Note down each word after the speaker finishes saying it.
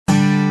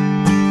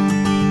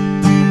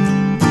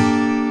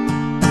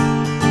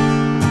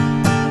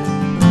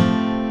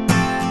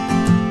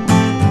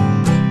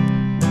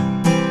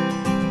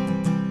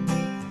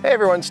Hey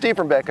everyone, Steve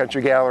from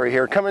Backcountry Gallery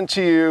here, coming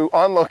to you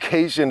on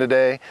location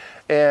today,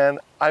 and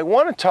I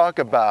want to talk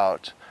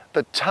about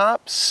the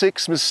top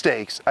 6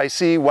 mistakes I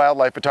see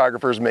wildlife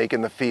photographers make in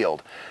the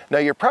field. Now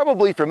you're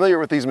probably familiar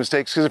with these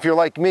mistakes because if you're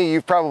like me,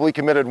 you've probably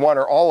committed one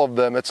or all of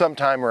them at some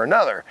time or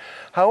another.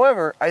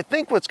 However, I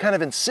think what's kind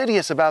of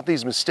insidious about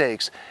these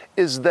mistakes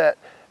is that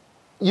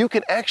you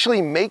can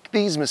actually make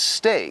these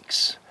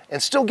mistakes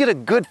and still get a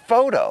good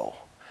photo,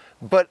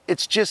 but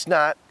it's just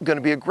not going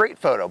to be a great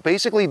photo.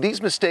 Basically,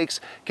 these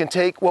mistakes can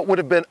take what would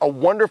have been a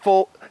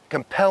wonderful,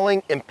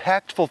 compelling,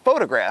 impactful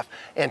photograph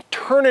and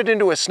turn it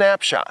into a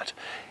snapshot.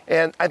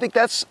 And I think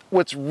that's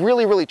what's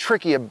really, really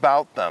tricky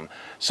about them.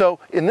 So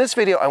in this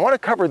video, I want to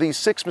cover these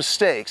 6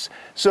 mistakes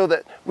so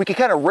that we can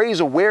kind of raise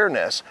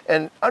awareness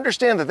and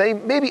understand that they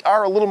maybe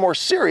are a little more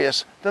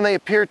serious than they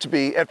appear to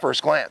be at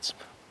first glance.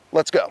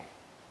 Let's go.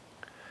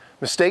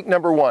 Mistake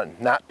number 1,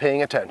 not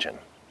paying attention.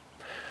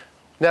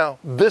 Now,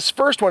 this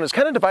first one is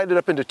kind of divided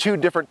up into 2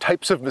 different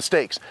types of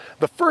mistakes.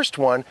 The first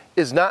one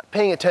is not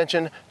paying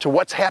attention to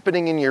what's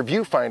happening in your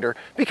viewfinder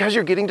because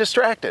you're getting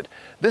distracted.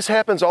 This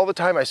happens all the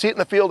time. I see it in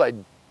the field.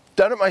 I've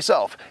done it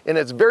myself, and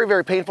it's very,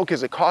 very painful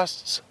because it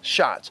costs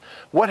shots.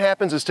 What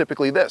happens is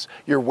typically this.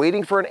 You're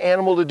waiting for an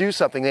animal to do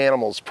something. The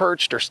animal's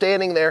perched or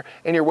standing there,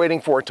 and you're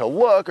waiting for it to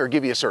look or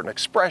give you a certain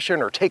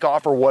expression or take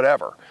off or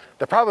whatever.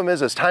 The problem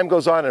is, as time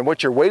goes on and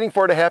what you're waiting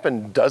for to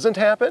happen doesn't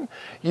happen,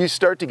 you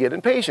start to get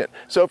impatient.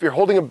 So if you're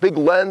holding a big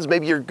lens,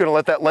 maybe you're going to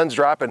let that lens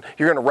drop and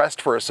you're going to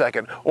rest for a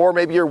second. Or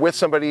maybe you're with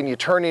somebody and you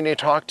turn and you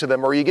talk to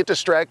them, or you get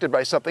distracted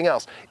by something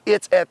else.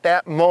 It's at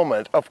that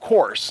moment, of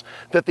course,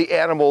 that the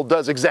animal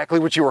does exactly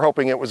what you were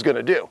hoping it was going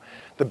to do.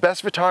 The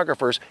best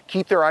photographers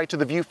keep their eye to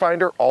the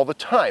viewfinder all the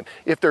time.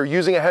 If they're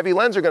using a heavy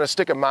lens, they're going to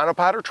stick a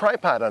monopod or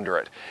tripod under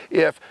it.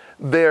 If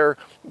they're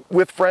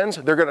with friends,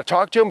 they're going to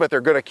talk to them, but they're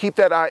going to keep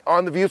that eye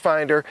on the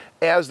viewfinder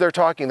as they're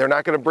talking. They're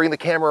not going to bring the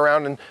camera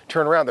around and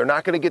turn around. They're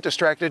not going to get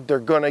distracted. They're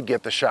going to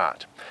get the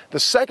shot. The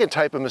second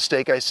type of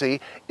mistake I see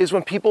is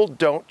when people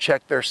don't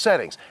check their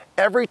settings.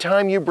 Every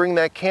time you bring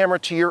that camera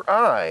to your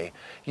eye,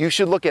 you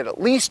should look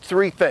at least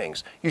 3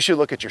 things. You should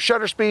look at your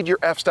shutter speed, your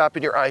f-stop,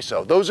 and your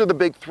ISO. Those are the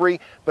big 3,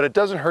 but it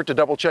doesn't hurt to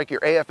double check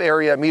your AF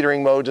area,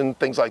 metering modes, and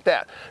things like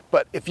that.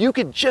 But if you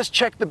could just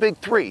check the big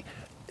 3,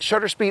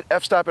 shutter speed,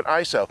 f-stop, and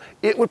ISO,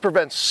 it would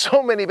prevent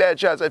so many bad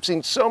shots. I've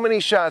seen so many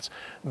shots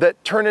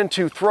that turn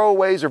into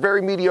throwaways or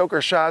very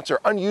mediocre shots or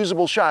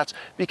unusable shots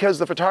because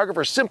the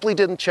photographer simply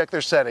didn't check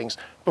their settings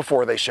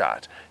before they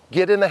shot.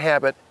 Get in the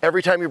habit,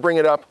 every time you bring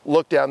it up,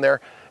 look down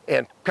there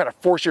and kind of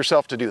force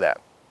yourself to do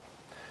that.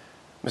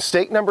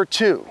 Mistake number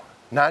 2,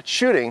 not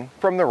shooting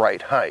from the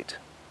right height.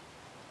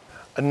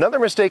 Another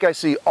mistake I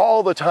see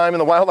all the time in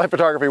the wildlife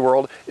photography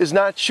world is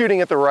not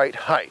shooting at the right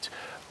height.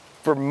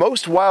 For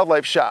most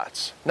wildlife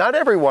shots, not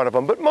every one of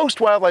them, but most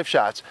wildlife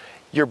shots,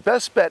 your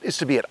best bet is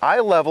to be at eye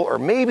level or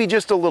maybe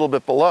just a little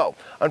bit below.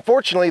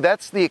 Unfortunately,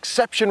 that's the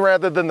exception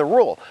rather than the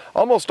rule.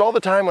 Almost all the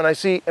time when I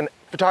see a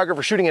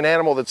photographer shooting an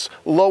animal that's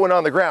low and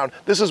on the ground,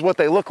 this is what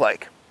they look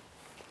like.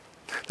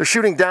 They're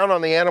shooting down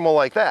on the animal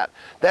like that.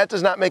 That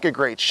does not make a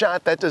great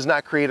shot. That does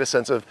not create a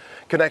sense of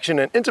connection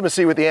and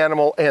intimacy with the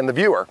animal and the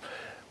viewer.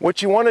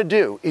 What you want to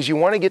do is you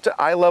want to get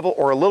to eye level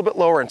or a little bit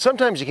lower, and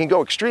sometimes you can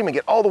go extreme and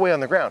get all the way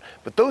on the ground,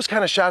 but those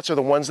kind of shots are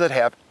the ones that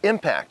have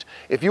impact.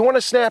 If you want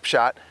a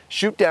snapshot,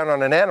 shoot down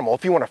on an animal.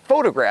 If you want to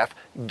photograph,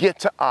 get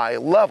to eye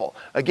level.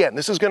 Again,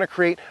 this is going to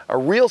create a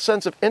real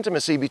sense of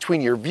intimacy between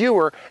your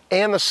viewer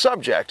and the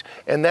subject,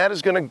 and that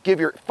is going to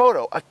give your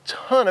photo a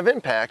ton of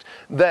impact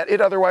that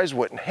it otherwise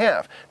wouldn't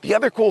have. The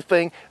other cool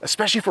thing,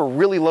 especially for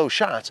really low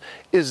shots,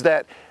 is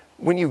that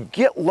when you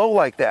get low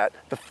like that,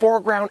 the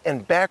foreground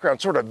and background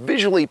sort of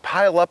visually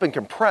pile up and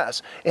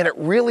compress, and it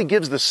really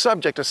gives the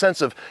subject a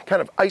sense of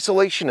kind of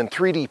isolation and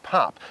 3D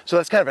pop. So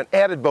that's kind of an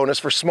added bonus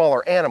for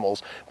smaller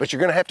animals, but you're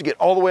going to have to get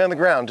all the way on the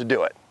ground to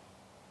do it.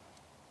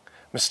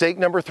 Mistake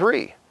number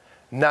 3,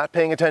 not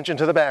paying attention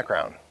to the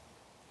background.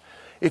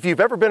 If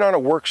you've ever been on a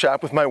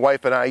workshop with my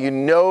wife and I, you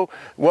know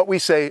what we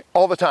say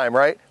all the time,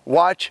 right?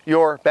 Watch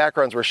your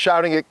backgrounds. We're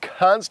shouting it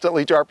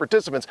constantly to our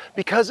participants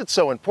because it's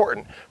so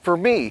important. For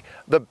me,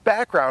 the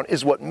background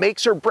is what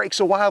makes or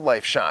breaks a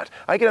wildlife shot.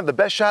 I can have the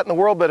best shot in the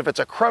world, but if it's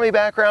a crummy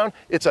background,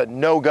 it's a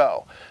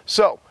no-go.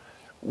 So,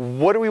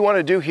 what do we want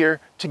to do here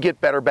to get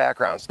better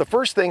backgrounds? The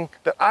first thing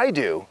that I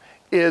do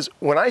is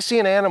when I see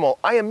an animal,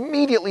 I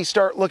immediately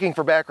start looking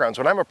for backgrounds.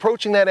 When I'm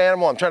approaching that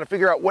animal, I'm trying to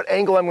figure out what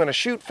angle I'm going to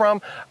shoot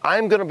from.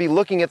 I'm going to be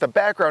looking at the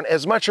background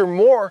as much or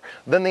more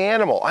than the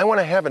animal. I want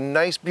to have a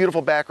nice,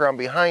 beautiful background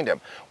behind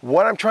him.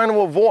 What I'm trying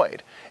to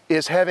avoid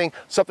is having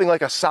something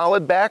like a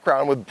solid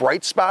background with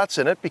bright spots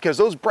in it, because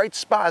those bright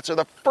spots are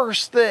the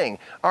first thing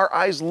our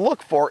eyes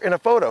look for in a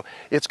photo.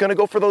 It's going to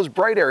go for those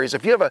bright areas.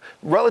 If you have a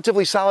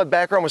relatively solid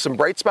background with some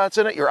bright spots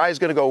in it, your eye is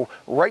going to go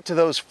right to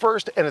those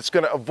first, and it's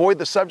going to avoid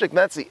the subject, and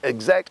that's the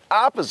exact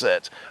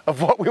opposite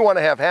of what we want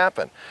to have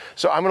happen.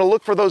 So I'm going to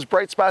look for those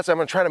bright spots. I'm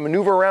going to try to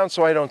maneuver around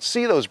so I don't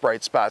see those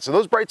bright spots. And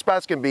those bright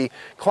spots can be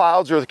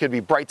clouds, or they could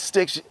be bright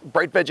sticks,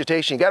 bright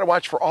vegetation. You got to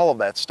watch for all of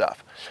that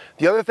stuff.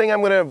 The other thing I'm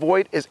going to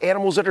avoid is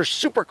animals that are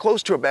super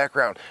close to a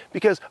background,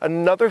 because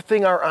another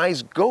thing our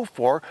eyes go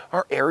for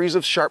are areas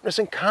of sharpness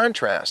and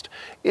contrast.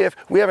 If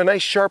we have a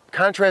nice sharp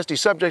contrasty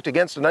subject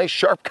against a nice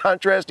sharp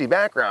contrasty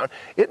background,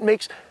 it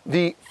makes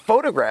the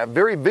photograph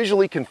very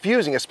visually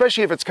confusing,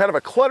 especially if it's kind of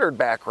a cluttered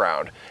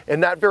background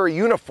and not very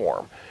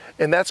uniform.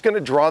 And that's going to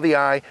draw the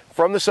eye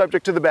from the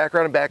subject to the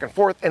background and back and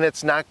forth, and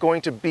it's not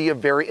going to be a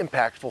very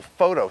impactful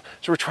photo.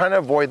 So we're trying to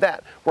avoid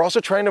that. We're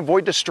also trying to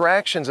avoid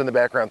distractions in the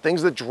background,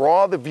 things that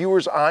draw the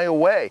viewer's eye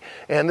away.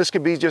 And this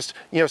could be just,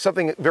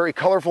 something very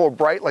colorful or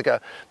bright, like a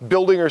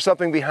building or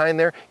something behind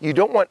there. You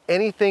don't want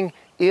anything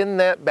in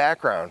that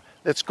background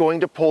that's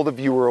going to pull the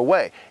viewer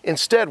away.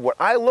 Instead, what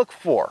I look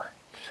for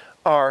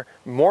are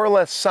more or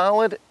less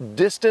solid,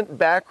 distant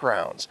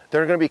backgrounds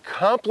that are going to be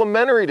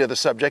complementary to the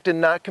subject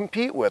and not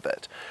compete with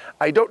it.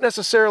 I don't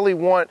necessarily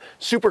want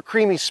super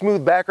creamy,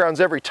 smooth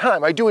backgrounds every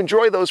time. I do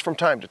enjoy those from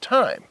time to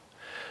time.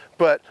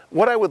 But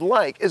what I would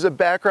like is a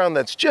background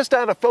that's just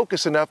out of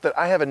focus enough that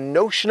I have a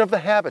notion of the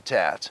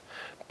habitat,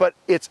 but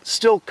it's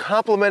still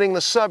complementing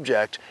the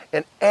subject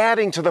and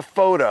adding to the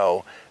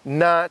photo,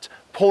 not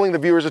pulling the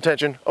viewer's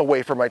attention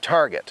away from my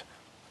target.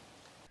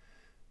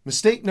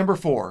 Mistake number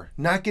 4,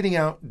 not getting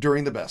out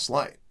during the best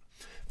light.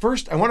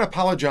 First, I want to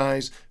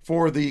apologize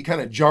for the kind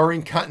of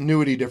jarring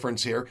continuity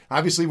difference here.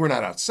 Obviously, we're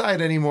not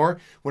outside anymore.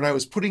 When I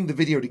was putting the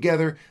video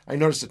together, I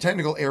noticed a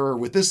technical error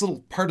with this little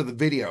part of the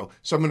video,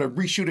 so I'm going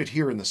to reshoot it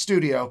here in the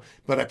studio,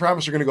 but I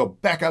promise we're going to go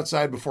back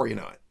outside before you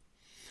know it.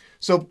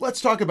 So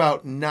let's talk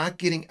about not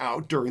getting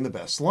out during the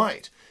best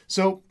light.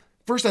 So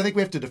first, I think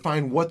we have to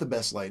define what the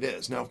best light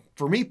is. Now,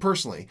 for me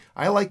personally,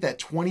 I like that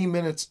 20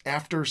 minutes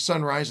after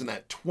sunrise and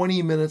that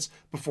 20 minutes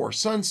before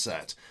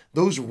sunset.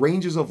 Those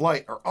ranges of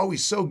light are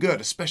always so good,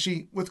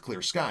 especially with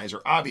clear skies,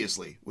 or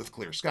obviously with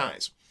clear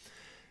skies.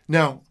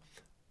 Now,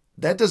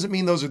 that doesn't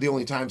mean those are the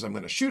only times I'm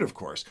going to shoot, of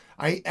course.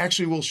 I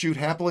actually will shoot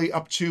happily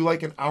up to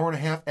like an hour and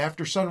a half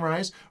after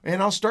sunrise,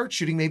 and I'll start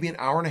shooting maybe an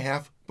hour and a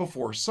half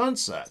before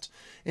sunset.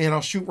 And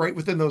I'll shoot right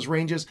within those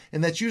ranges,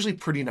 and that's usually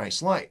pretty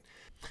nice light.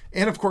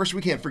 And of course,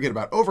 we can't forget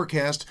about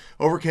overcast.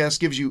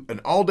 Overcast gives you an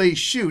all-day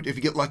shoot if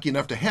you get lucky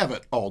enough to have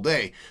it all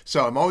day.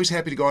 So I'm always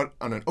happy to go out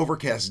on an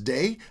overcast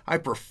day. I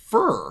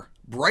prefer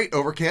bright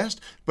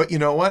overcast, but you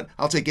know what?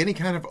 I'll take any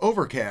kind of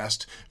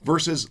overcast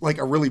versus like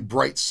a really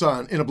bright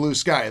sun in a blue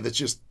sky that's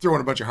just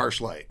throwing a bunch of harsh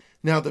light.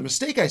 Now, the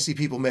mistake I see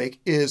people make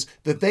is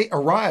that they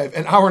arrive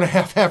an hour and a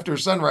half after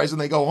sunrise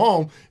and they go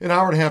home an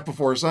hour and a half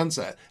before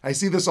sunset. I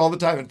see this all the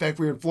time. In fact,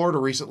 we were in Florida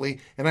recently,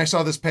 and I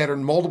saw this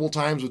pattern multiple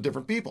times with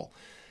different people.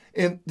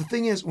 And the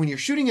thing is, when you're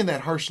shooting in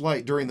that harsh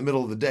light during the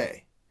middle of the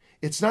day,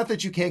 it's not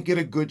that you can't get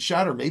a good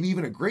shot or maybe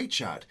even a great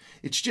shot.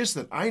 It's just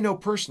that I know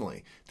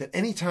personally that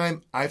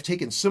anytime I've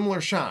taken similar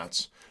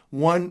shots,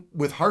 one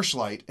with harsh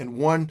light and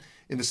one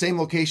in the same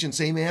location,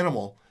 same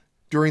animal,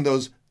 during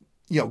those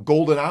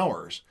golden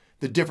hours,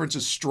 the difference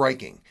is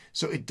striking.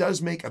 So it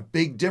does make a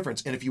big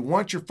difference. And if you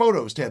want your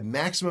photos to have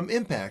maximum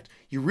impact,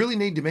 you really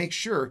need to make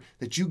sure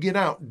that you get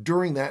out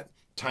during that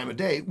time of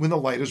day when the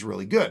light is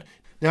really good.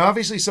 Now,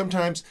 obviously,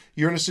 sometimes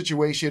you're in a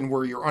situation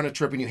where you're on a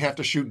trip and you have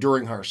to shoot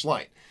during harsh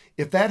light.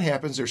 If that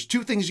happens, there's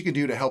 2 things you can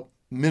do to help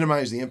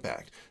minimize the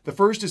impact. The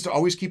first is to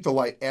always keep the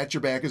light at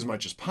your back as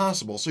much as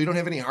possible so you don't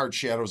have any hard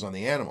shadows on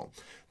the animal.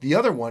 The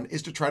other one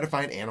is to try to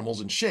find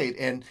animals in shade.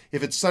 And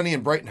if it's sunny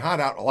and bright and hot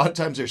out, a lot of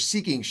times they're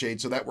seeking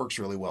shade, so that works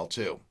really well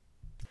too.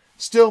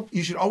 Still,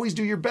 you should always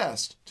do your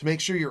best to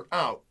make sure you're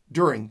out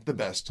during the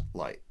best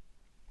light.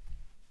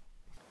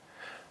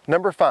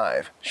 Number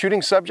 5,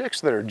 shooting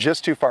subjects that are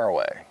just too far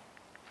away.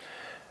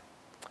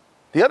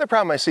 The other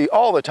problem I see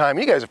all the time,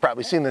 you guys have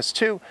probably seen this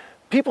too,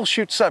 people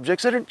shoot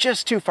subjects that are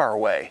just too far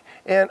away.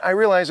 And I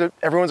realize that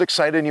everyone's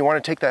excited and you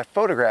want to take that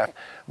photograph,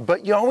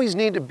 but you always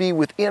need to be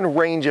within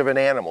range of an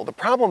animal. The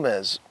problem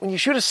is, when you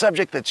shoot a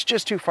subject that's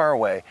just too far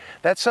away,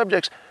 that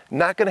subject's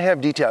not going to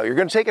have detail. You're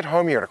going to take it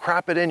home, you're going to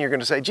crop it in, you're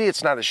going to say, gee,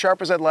 it's not as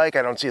sharp as I'd like,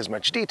 I don't see as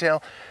much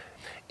detail.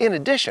 In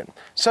addition,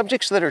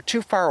 subjects that are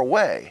too far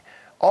away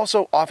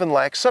also often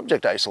lack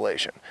subject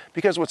isolation,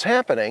 because what's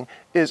happening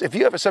is if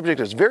you have a subject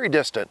that's very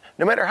distant,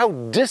 no matter how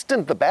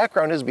distant the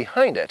background is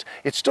behind it,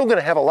 it's still going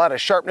to have a lot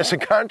of sharpness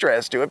and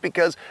contrast to it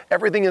because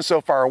everything is so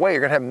far away.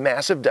 You're going to have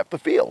massive depth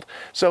of field.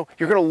 So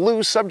you're going to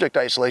lose subject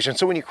isolation.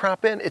 So when you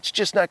crop in, it's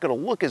just not going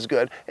to look as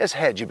good as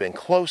had you been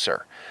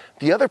closer.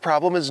 The other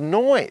problem is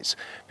noise,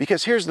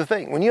 because here's the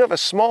thing. When you have a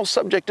small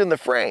subject in the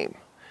frame,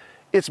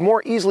 it's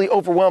more easily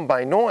overwhelmed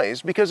by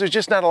noise because there's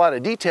just not a lot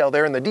of detail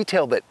there, and the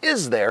detail that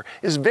is there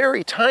is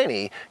very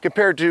tiny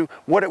compared to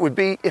what it would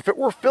be if it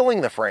were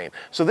filling the frame.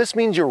 So this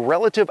means your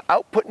relative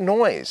output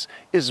noise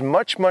is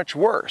much, much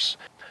worse.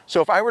 So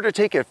if I were to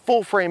take a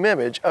full frame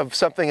image of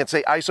something at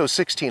say ISO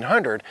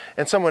 1600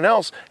 and someone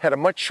else had a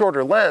much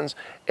shorter lens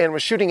and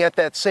was shooting at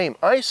that same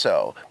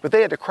ISO, but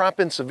they had to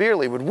crop in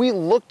severely, would we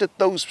looked at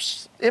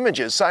those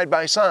images side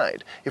by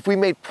side? If we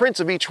made prints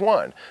of each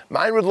one,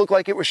 mine would look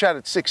like it was shot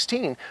at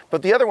 16,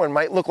 but the other one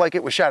might look like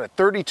it was shot at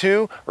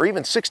 32 or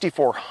even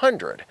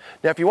 6400.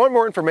 Now, if you want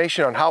more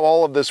information on how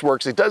all of this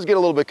works, it does get a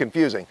little bit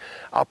confusing.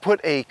 I'll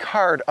put a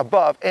card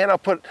above and I'll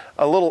put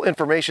a little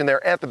information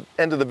there at the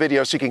end of the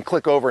video so you can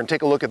click over and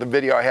take a look at the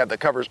video I have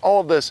that covers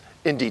all of this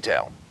in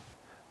detail.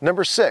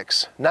 Number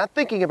 6, not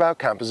thinking about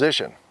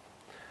composition.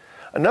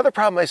 Another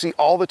problem I see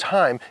all the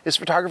time is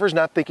photographers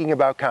not thinking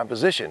about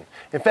composition.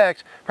 In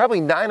fact,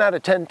 probably 9 out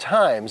of 10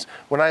 times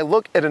when I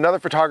look at another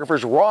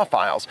photographer's raw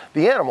files,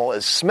 the animal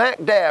is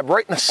smack dab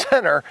right in the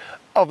center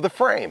of the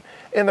frame.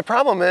 And the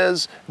problem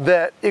is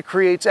that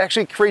it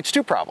actually creates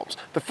two problems.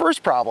 The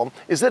first problem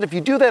is that if you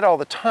do that all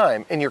the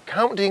time and you're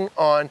counting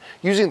on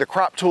using the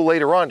crop tool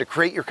later on to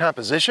create your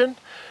composition,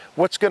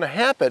 what's going to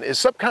happen is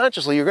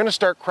subconsciously you're going to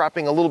start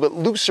cropping a little bit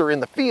looser in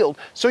the field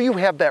so you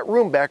have that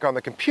room back on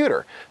the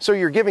computer. So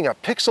you're giving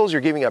up pixels,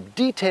 you're giving up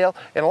detail,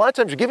 and a lot of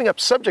times you're giving up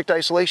subject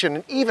isolation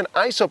and even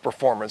ISO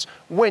performance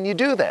when you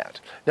do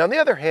that. Now on the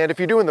other hand, if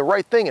you're doing the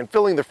right thing and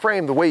filling the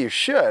frame the way you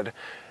should,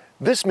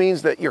 this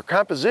means that you're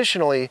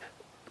compositionally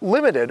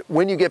limited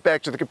when you get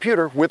back to the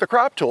computer with the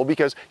crop tool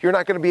because you're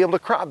not going to be able to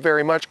crop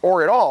very much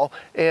or at all,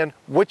 and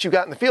what you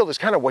got in the field is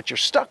kind of what you're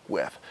stuck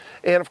with.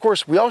 And of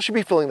course, we all should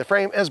be filling the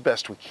frame as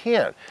best we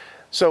can.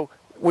 So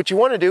what you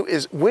want to do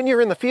is when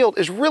you're in the field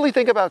is really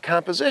think about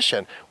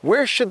composition.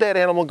 Where should that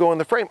animal go in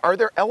the frame? Are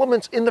there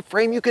elements in the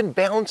frame you can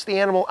balance the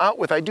animal out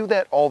with? I do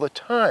that all the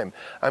time.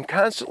 I'm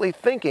constantly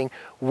thinking,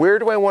 where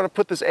do I want to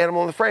put this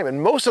animal in the frame?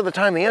 And most of the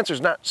time the answer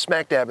is not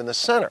smack dab in the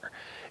center.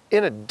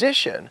 In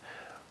addition,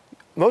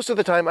 most of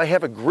the time I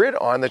have a grid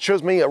on that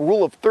shows me a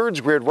rule of thirds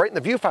grid right in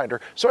the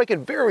viewfinder so I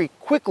can very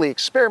quickly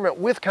experiment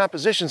with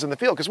compositions in the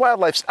field because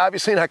wildlife's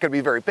obviously not going to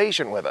be very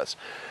patient with us.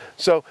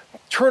 So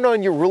turn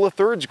on your rule of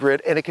thirds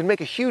grid and it can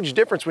make a huge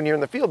difference when you're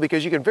in the field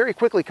because you can very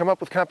quickly come up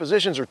with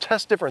compositions or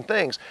test different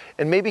things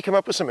and maybe come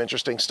up with some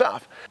interesting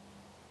stuff.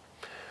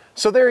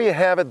 So there you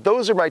have it.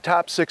 Those are my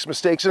top 6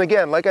 mistakes. And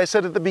again, like I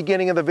said at the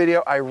beginning of the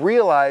video, I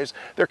realize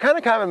they're kind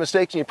of common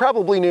mistakes and you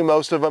probably knew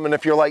most of them. And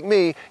if you're like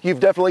me, you've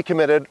definitely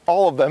committed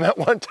all of them at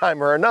one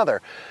time or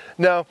another.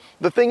 Now,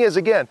 the thing is,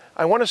 again,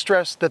 I want to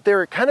stress that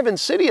they're kind of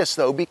insidious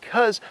though,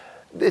 because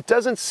it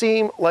doesn't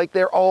seem like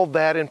they're all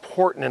that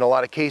important in a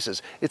lot of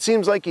cases. It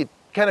seems like you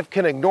kind of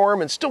can ignore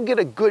them and still get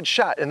a good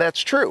shot, and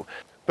that's true.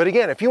 But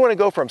again, if you want to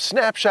go from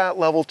snapshot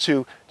level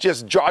to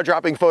just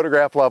jaw-dropping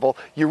photograph level,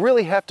 you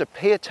really have to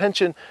pay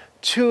attention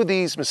to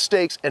these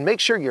mistakes and make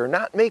sure you're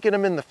not making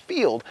them in the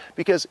field,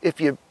 because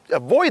if you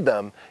avoid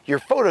them, your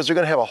photos are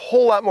going to have a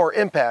whole lot more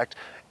impact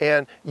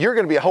and you're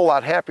going to be a whole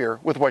lot happier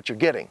with what you're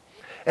getting.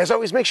 As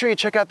always, make sure you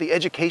check out the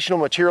educational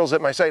materials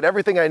at my site.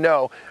 Everything I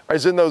know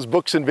is in those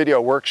books and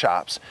video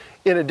workshops.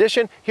 In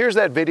addition, here's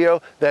that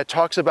video that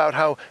talks about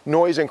how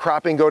noise and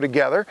cropping go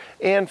together.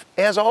 And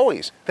as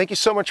always, thank you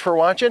so much for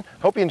watching.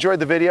 Hope you enjoyed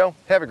the video.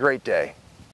 Have a great day.